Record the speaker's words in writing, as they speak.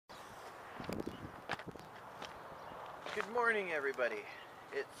Good morning, everybody.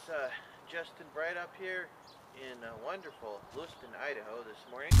 It's Justin Bright up here in wonderful Lewiston, Idaho this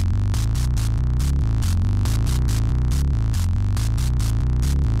morning.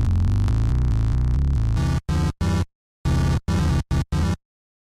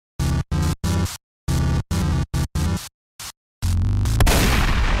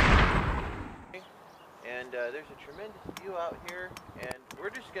 And there's a tremendous view out here, and we're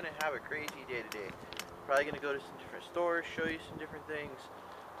just going to have a crazy day today. Probably going to go to some different stores, show you some different things.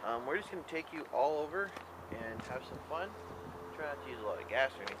 We're just going to take you all over and have some fun. Try not to use a lot of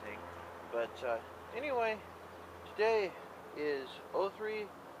gas or anything. But anyway, today is 03/14,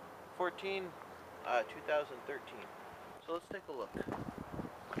 2013. So let's take a look.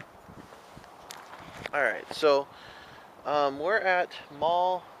 Alright, so we're at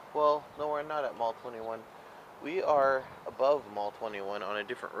Mall, well, no, we're not at Mall 21. We are above Mall 21 on a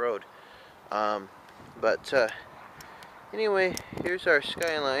different road. Anyway, here's our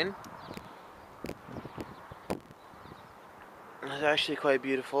skyline. It's actually quite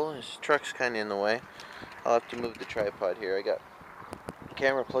beautiful. This truck's kind of in the way. I'll have to move the tripod here. I got the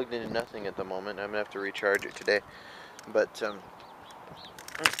camera plugged into nothing at the moment. I'm going to have to recharge it today. But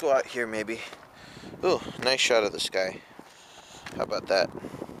let's go out here maybe. Ooh, nice shot of the sky. How about that?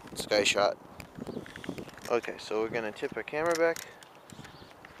 Sky shot. Okay, so we're going to tip our camera back.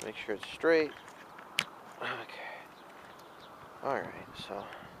 Make sure it's straight. Okay. Alright, so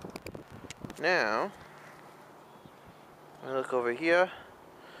now I look over here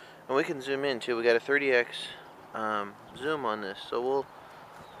and we can zoom in too. We got a 30x zoom on this, so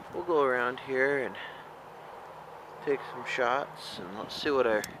we'll go around here and take some shots, and let's see what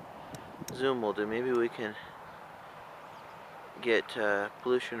our zoom will do. Maybe we can get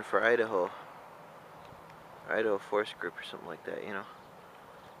pollution for Idaho Forest Group or something like that, you know.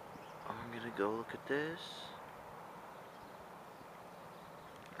 I'm gonna go look at this.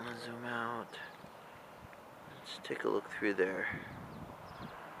 I'm gonna zoom out. Let's take a look through there.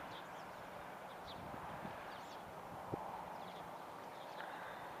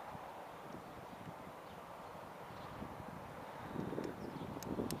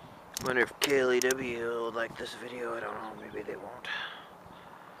 Wonder if KLEW would like this video. I don't know, maybe they won't.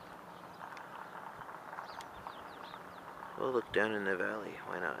 We'll look down in the valley,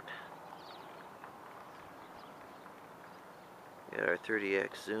 why not? Got our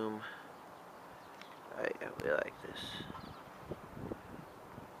 30x zoom. I really like this.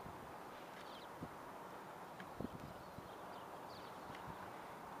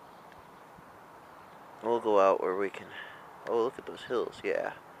 We'll go out where we can. Oh, look at those hills,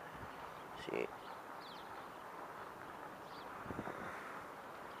 yeah. See?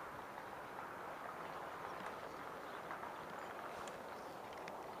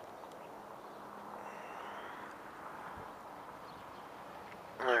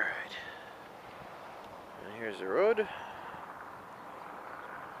 Alright. And here's the road.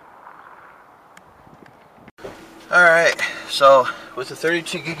 Alright, so with the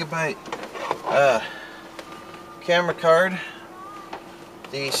 32 gigabyte camera card,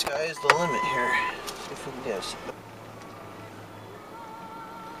 the sky is the limit here. See if we can guess.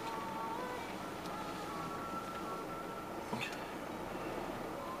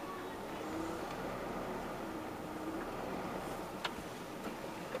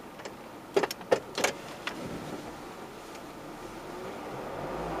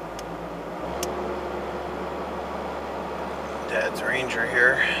 Dad's Ranger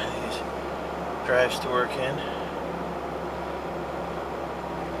here. He drives to work in.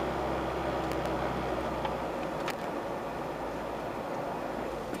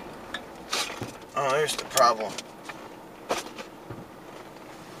 Oh, there's the problem.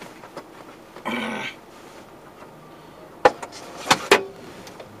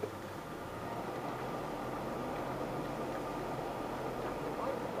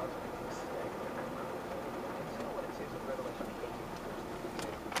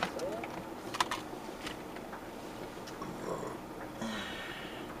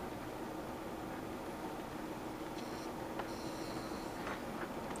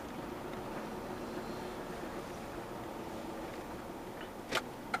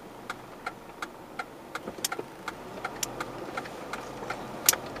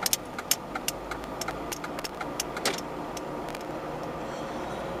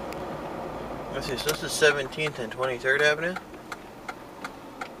 Let's see, so this is 17th and 23rd Avenue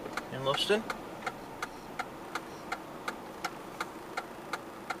in Lewiston.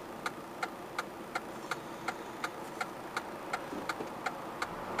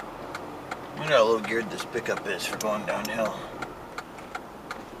 I wonder how low geared this pickup is for going downhill.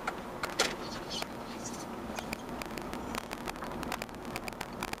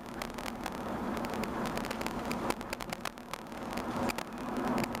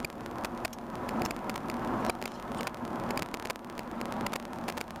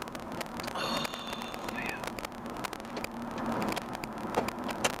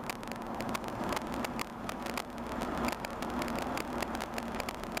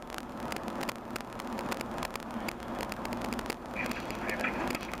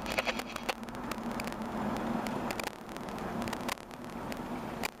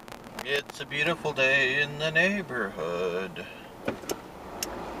 It's a beautiful day in the neighborhood.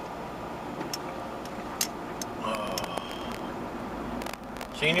 Oh.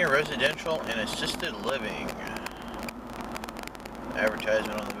 Senior residential and assisted living.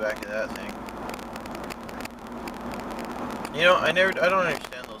 Advertisement on the back of that thing. You know, I don't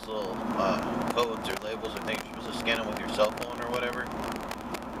understand those little codes or labels or things. You're supposed to scan them with your cell phone or whatever.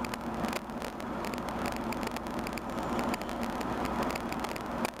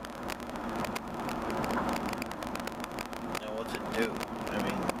 Now, what's it do? I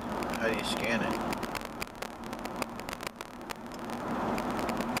mean, how do you scan it?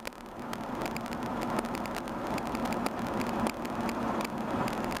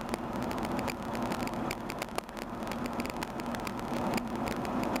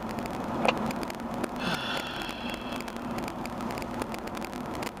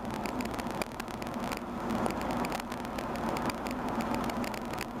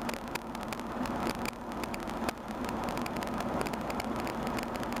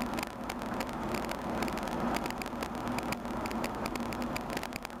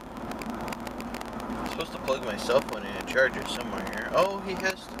 Supposed to plug my cell phone in and charge it somewhere here. Oh, he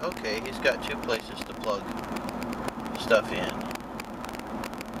has, okay, he's got two places to plug stuff in.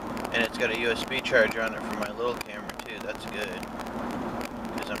 And it's got a USB charger on it for my little camera too, that's good.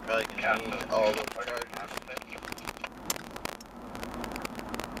 Because I'm probably going to need all those chargers.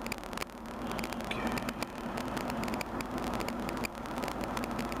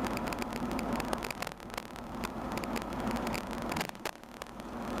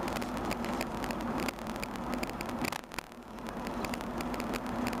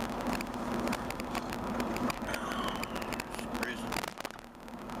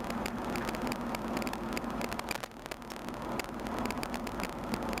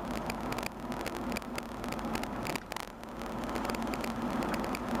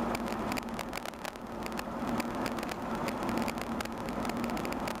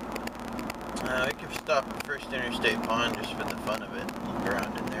 I could stop at First Interstate Pond just for the fun of it. Look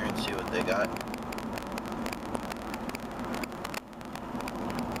around in there and see what they got.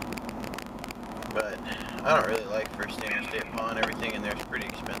 But I don't really like First Interstate Pond. Everything in there is pretty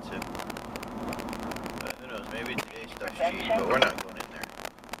expensive. But who knows, maybe today's stuff's cheap, but we're not going in there.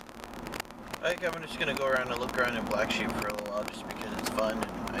 I think I'm just going to go around and look around in Black Sheep for a little while just because it's fun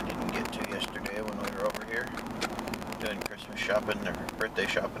and I didn't get to yesterday when we were over here doing Christmas shopping, or birthday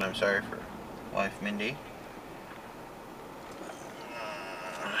shopping, I'm sorry, for wife Mindy.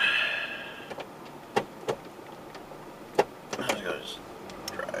 Let's go just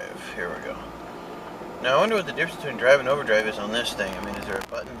drive. Here we go. Now I wonder what the difference between drive and overdrive is on this thing. I mean, is there a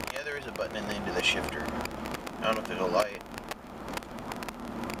button? Yeah, there is a button in the end of the shifter. I don't know if there's a light.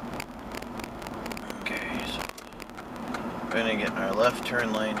 Okay, so we're gonna get in our left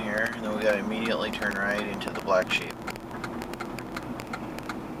turn lane here, and then we gotta immediately turn right into the Black Sheep.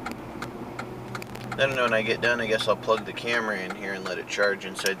 Then when I get done, I guess I'll plug the camera in here and let it charge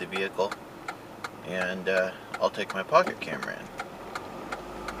inside the vehicle. And I'll take my pocket camera in.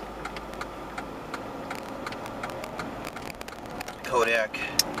 Kodak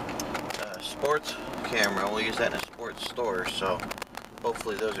sports camera. We'll use that in a sports store, so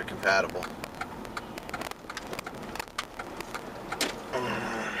hopefully those are compatible.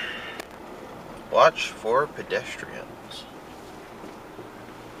 Watch for pedestrians.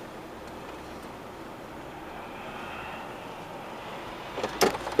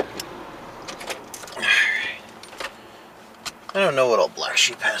 I don't know what all Black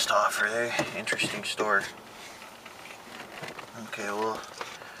Sheep has to offer. They're an interesting store. Okay, we'll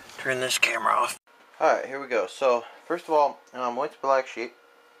turn this camera off. Alright, here we go. So, first of all, went to Black Sheep,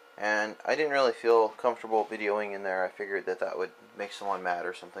 and I didn't really feel comfortable videoing in there. I figured that would make someone mad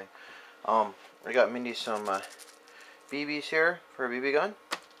or something. I got Mindy some BBs here for a BB gun.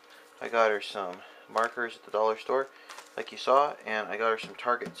 I got her some markers at the dollar store, like you saw, and I got her some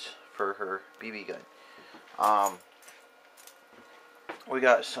targets for her BB gun. We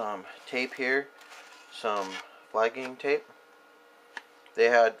got some tape here, some flagging tape. They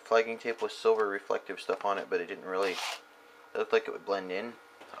had flagging tape with silver reflective stuff on it, but it didn't really, it looked like it would blend in.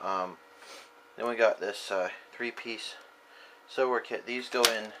 Then we got this 3-piece silver kit. These go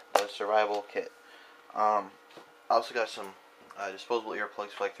in the survival kit. I also got some disposable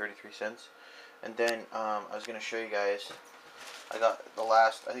earplugs for like 33 cents. And then I was going to show you guys, I got the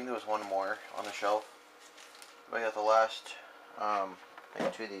last, I think there was one more on the shelf. But I got the last,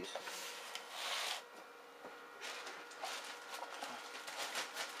 like 2 of these.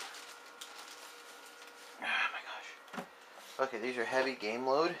 Oh my gosh. Okay, these are heavy game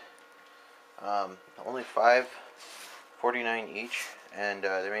load. Only 5 $49 each, and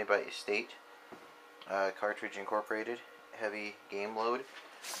they're made by Estate Cartridge Incorporated, heavy game load,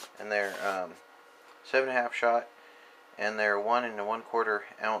 and they're 7.5 shot, and they're 1 1/4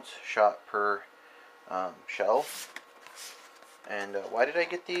 ounce shot per shell. And why did I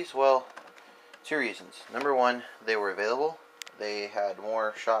get these? Well, 2 reasons. Number one, they were available. They had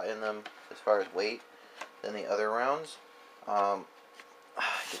more shot in them as far as weight than the other rounds.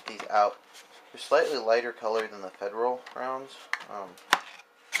 Get these out. They're slightly lighter color than the Federal rounds.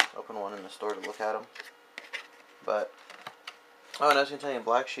 Open one in the store to look at them. But, oh, and I was going to tell you, in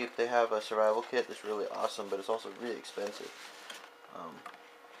Black Sheep, they have a survival kit that's really awesome, but it's also really expensive.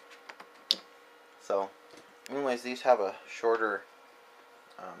 So, anyways, these have a shorter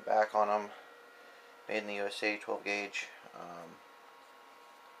back on them. Made in the USA, 12 gauge.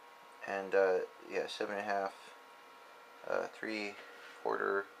 And, yeah, 7.5,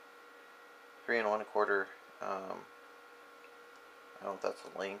 3/4, 3 1/4. I don't know if that's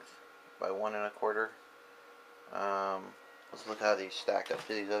the length, by 1 1/4. Let's look how these stack up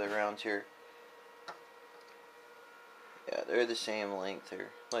to these other rounds here. Yeah, they're the same length.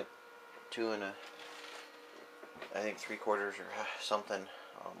 They're like 2 and I think 3/4 or something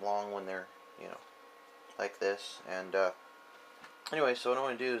long when they're, you know, like this. And anyway, so what I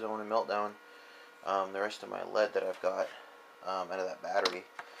want to do is I want to melt down the rest of my lead that I've got out of that battery.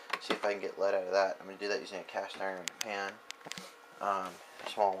 See if I can get lead out of that. I'm going to do that using a cast iron pan, a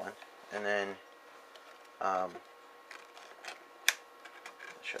small one, and then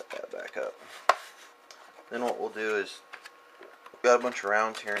shut that back up. Then what we'll do is, we've got a bunch of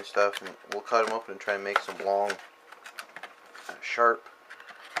rounds here and stuff, and we'll cut them open and try and make some long, sharp,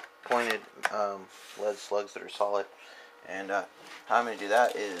 pointed lead slugs that are solid. And how I'm going to do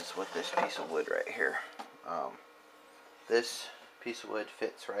that is with this piece of wood right here. This piece of wood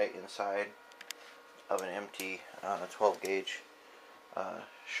fits right inside of an empty 12 gauge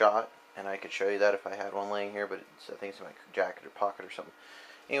shot, and I could show you that if I had one laying here, but I think it's in my jacket or pocket or something.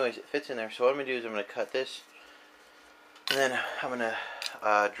 Anyways, it fits in there. So what I'm going to do is I'm going to cut this, and then I'm going to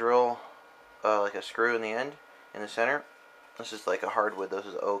drill like a screw in the end, in the center. This is like a hardwood, this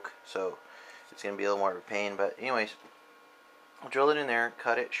is oak, so it's going to be a little more of a pain, but anyways, I'll drill it in there,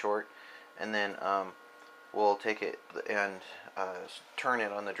 cut it short, and then we'll take it and turn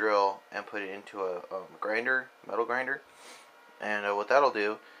it on the drill and put it into a grinder, metal grinder. And what that'll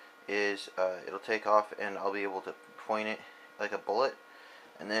do is it'll take off, and I'll be able to point it like a bullet,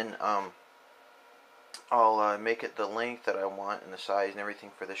 and then I'll make it the length that I want and the size and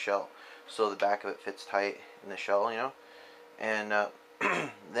everything for the shell, so the back of it fits tight in the shell, you know. And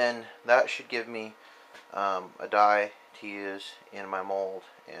then that should give me a die to use in my mold,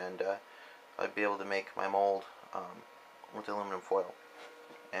 and I'd be able to make my mold with aluminum foil.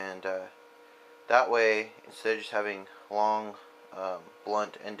 And that way, instead of just having long,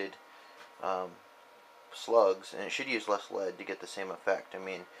 blunt-ended slugs, and it should use less lead to get the same effect. I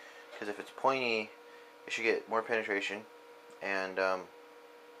mean, because if it's pointy, it should get more penetration. And I'm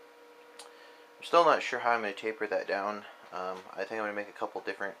still not sure how I'm going to taper that down. I think I'm going to make a couple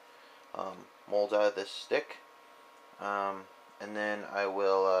different molds out of this stick, and then I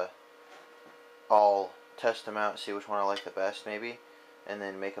will I'll test them out, see which one I like the best maybe, and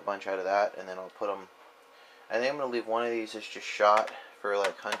then make a bunch out of that, and then I'll put them, I think I'm going to leave one of these as just shot for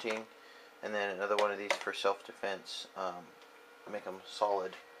like hunting, and then another one of these for self-defense, make them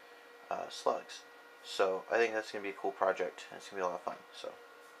solid slugs. So I think that's going to be a cool project. It's going to be a lot of fun. So